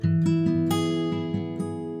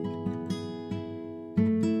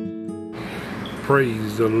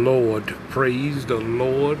Praise the Lord, praise the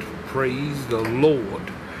Lord, praise the Lord.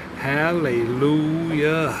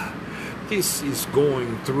 Hallelujah. This is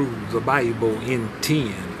going through the Bible in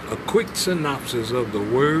 10, a quick synopsis of the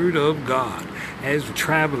Word of God as we're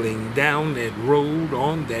traveling down that road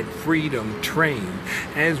on that freedom train,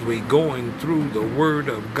 as we're going through the Word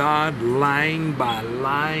of God line by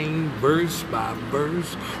line, verse by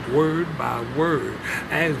verse, word by word,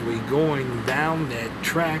 as we're going down that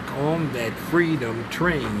track on that freedom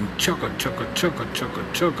train, chugga, chugga, chugga, chugga,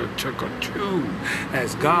 chugga, chugga, choo,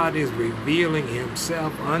 as God is revealing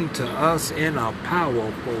Himself unto us in a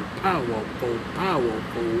powerful, powerful,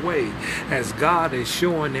 powerful way, as God is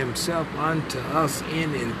showing Himself unto us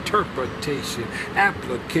in interpretation,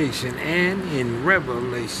 application, and in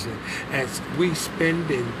revelation, as we spend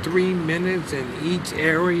in 3 minutes in each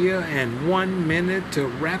area and 1 minute to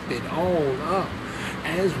wrap it all up.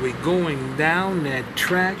 As we're going down that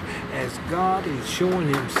track, as God is showing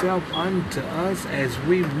Himself unto us, as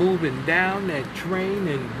we're moving down that train,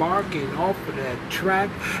 embarking off of that track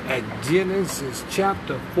at Genesis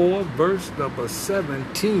chapter 4, verse number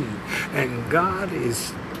 17. And God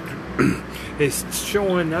is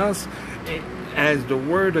showing us, as the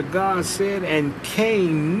Word of God said, and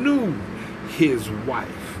Cain knew his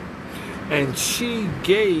wife, and she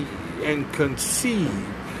gave and conceived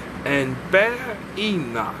and bare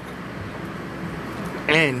Enoch,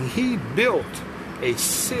 and he built a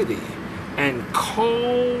city and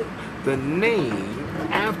called the name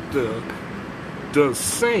after the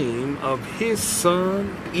same of his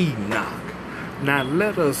son Enoch. Now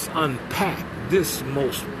let us unpack this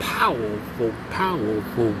most powerful,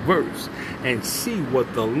 powerful verse and see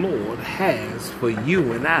what the Lord has for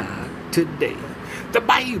you and I today. The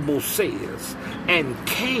Bible says, and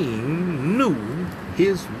Cain knew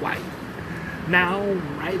his wife. Now,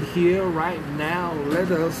 right here, right now, let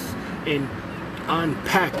us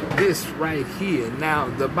unpack this right here. Now,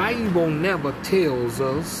 the Bible never tells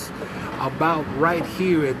us about right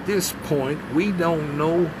here at this point. We don't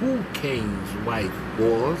know who Cain's wife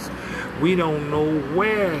was. We don't know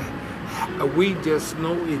where. We just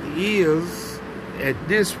know it is. At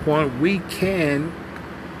this point, we can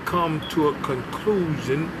come to a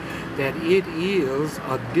conclusion that it is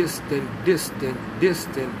a distant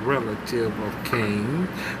relative of Cain.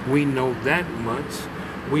 We know that much.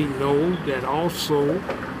 We know that also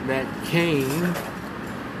that Cain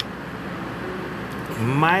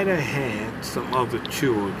might have had some other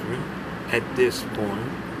children at this point,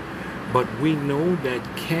 but we know that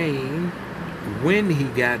Cain, when he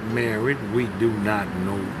got married, we do not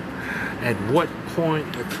know. At what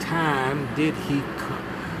point of time did he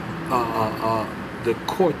the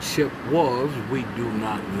courtship was, we do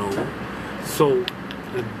not know. So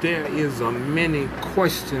there is a many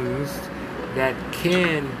questions that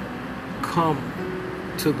can come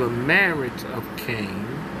to the marriage of Cain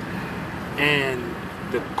and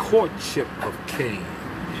the courtship of Cain.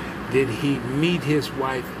 Did he meet his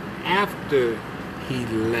wife after he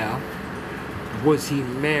left? Was he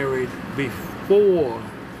married before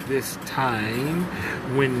this time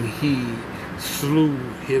when he slew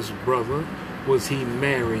his brother? Was he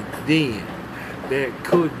married then? There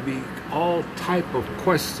could be all type of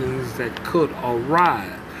questions that could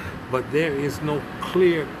arise, but there is no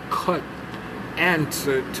clear-cut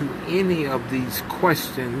answer to any of these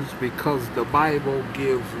questions, because the Bible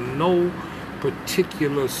gives no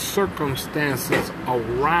particular circumstances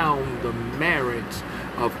around the marriage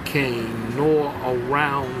of Cain, nor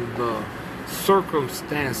around the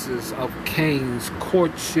circumstances of Cain's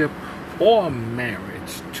courtship or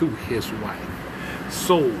marriage to his wife.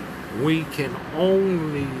 So we can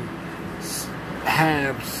only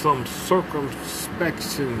have some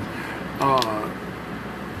circumspection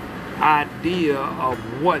idea of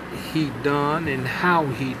what he done and how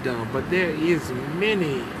he done, but there is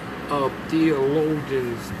many of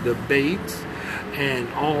theologians debates and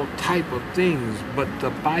all type of things, but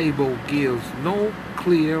the Bible gives no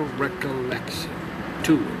clear recollection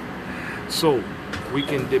to it. So we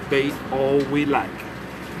can debate all we like.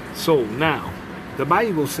 So now, the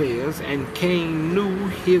Bible says, and Cain knew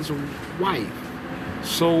his wife.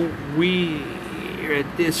 So we, at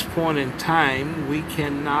this point in time, we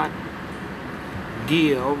cannot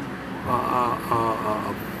give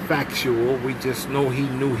a factual. We just know he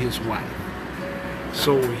knew his wife.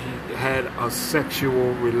 So he had a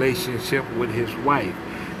sexual relationship with his wife.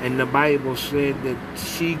 And the Bible said that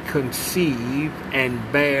she conceived and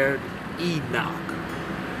bare Enoch.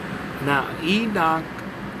 Now, Enoch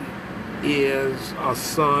is a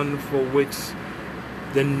son for which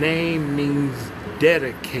the name means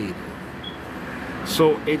dedicated.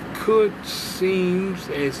 So it could seem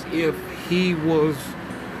as if he was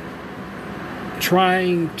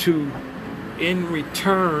trying to, in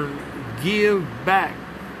return, give back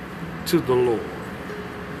to the Lord.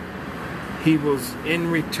 He was, in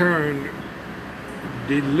return,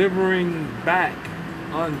 delivering back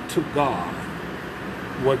unto God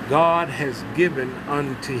what God has given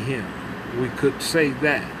unto him. We could say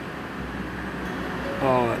that.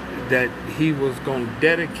 That he was going to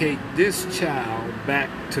dedicate this child back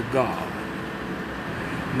to God.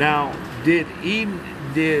 Now, did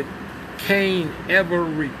Cain ever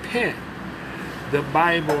repent? The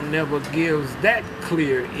Bible never gives that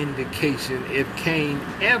clear indication if Cain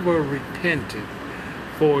ever repented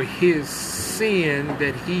for his sin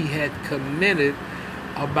that he had committed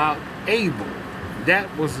about Abel.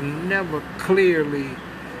 That was never clearly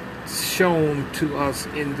shown to us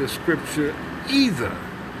in the scripture either.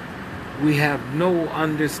 We have no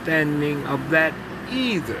understanding of that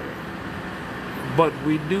either. But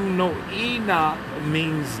we do know Enoch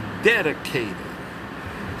means dedicated.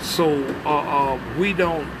 So we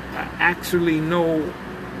don't actually know,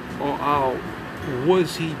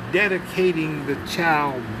 was he dedicating the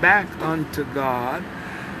child back unto God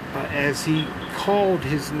as he called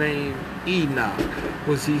his name Enoch?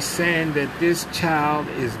 Was he saying that this child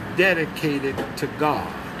is dedicated to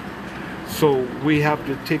God? So we have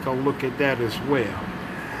to take a look at that as well.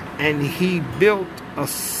 And he built a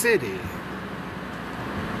city.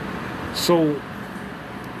 So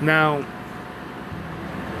now,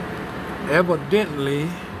 evidently,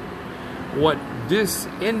 what this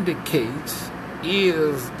indicates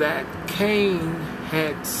is that Cain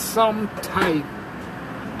had some type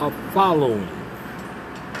of following.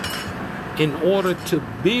 In order to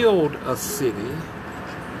build a city,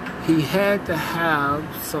 he had to have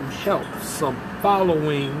some help, some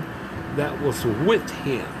following that was with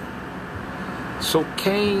him. So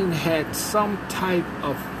Cain had some type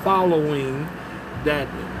of following that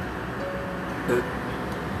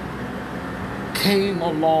came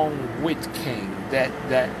along with Cain, that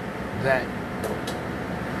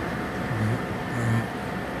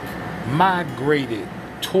migrated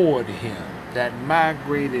toward him, that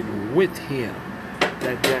migrated with him,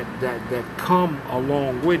 that come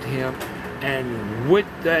along with him, and with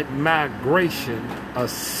that migration, a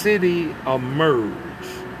city emerged.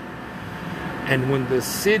 And when the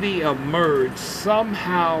city emerged,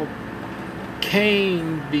 somehow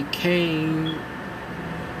Cain became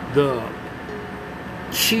the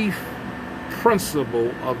chief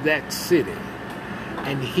principal of that city.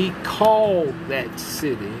 And he called that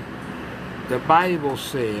city, the Bible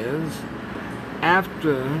says,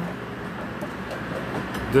 after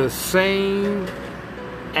the same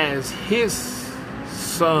as his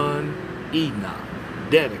son Enoch,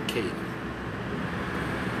 dedicated.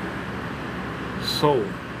 So,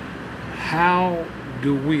 how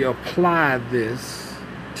do we apply this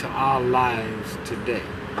to our lives today?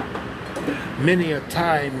 Many a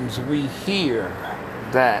times we hear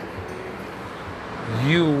that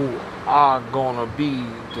you are going to be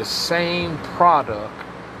the same product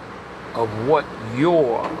of what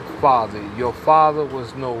your father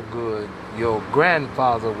was no good, your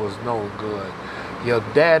grandfather was no good, your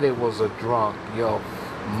daddy was a drunk, your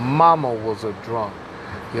mama was a drunk,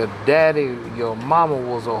 your mama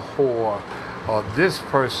was a whore, or this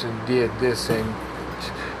person did this, and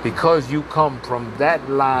because you come from that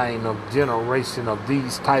line of generation of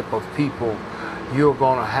these type of people, you're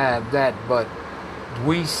going to have that. But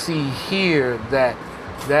we see here that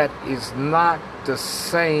that is not the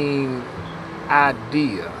same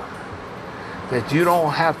idea, that you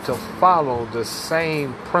don't have to follow the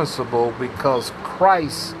same principle, because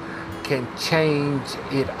Christ can change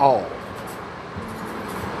it all,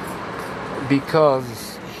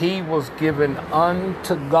 because he was given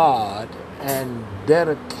unto God and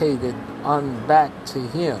dedicated back to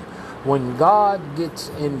him. When God gets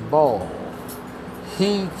involved,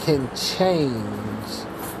 he can change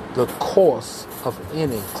the course of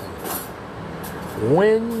anything.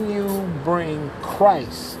 When you bring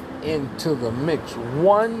Christ into the mix,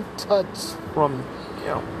 one touch from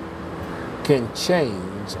him can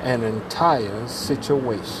change an entire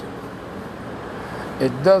situation.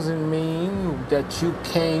 It doesn't mean that you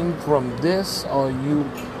came from this, or you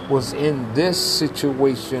was in this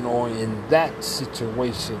situation or in that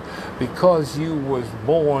situation, because you was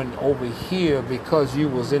born over here, because you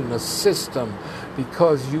was in the system,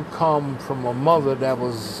 because you come from a mother that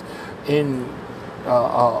was in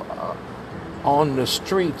on the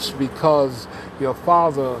streets, because your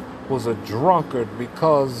father was a drunkard,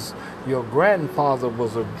 because your grandfather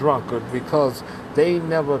was a drunkard, because they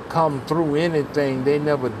never come through anything, they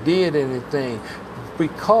never did anything.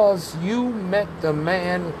 Because you met the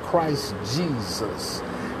man Christ Jesus,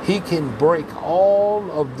 he can break all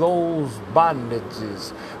of those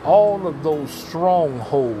bondages, all of those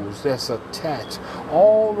strongholds that's attached,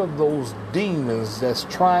 all of those demons that's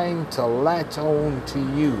trying to latch on to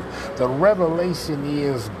you. The revelation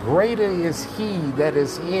is, greater is he that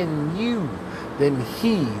is in you than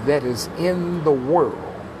he that is in the world.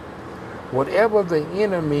 Whatever the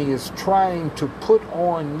enemy is trying to put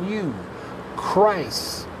on you,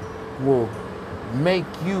 Christ will make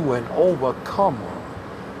you an overcomer.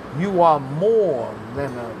 You are more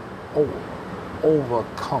than an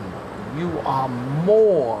overcomer. You are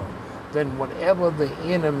more than whatever the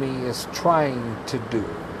enemy is trying to do.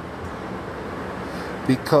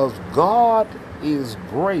 Because God is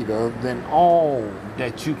greater than all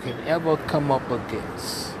that you can ever come up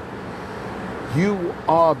against. You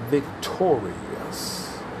are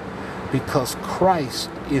victorious because Christ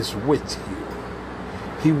is with you.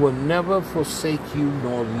 He will never forsake you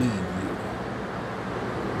nor leave you.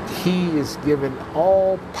 He is given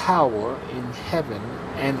all power in heaven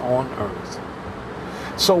and on earth.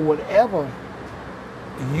 So whatever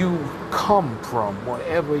you come from,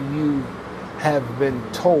 whatever you have been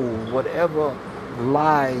told, whatever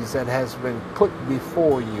lies that has been put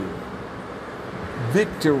before you,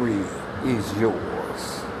 victory is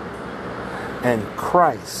yours. And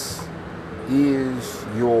Christ is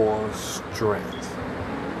your strength.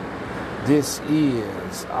 This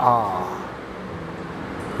is our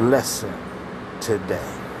lesson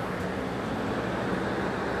today.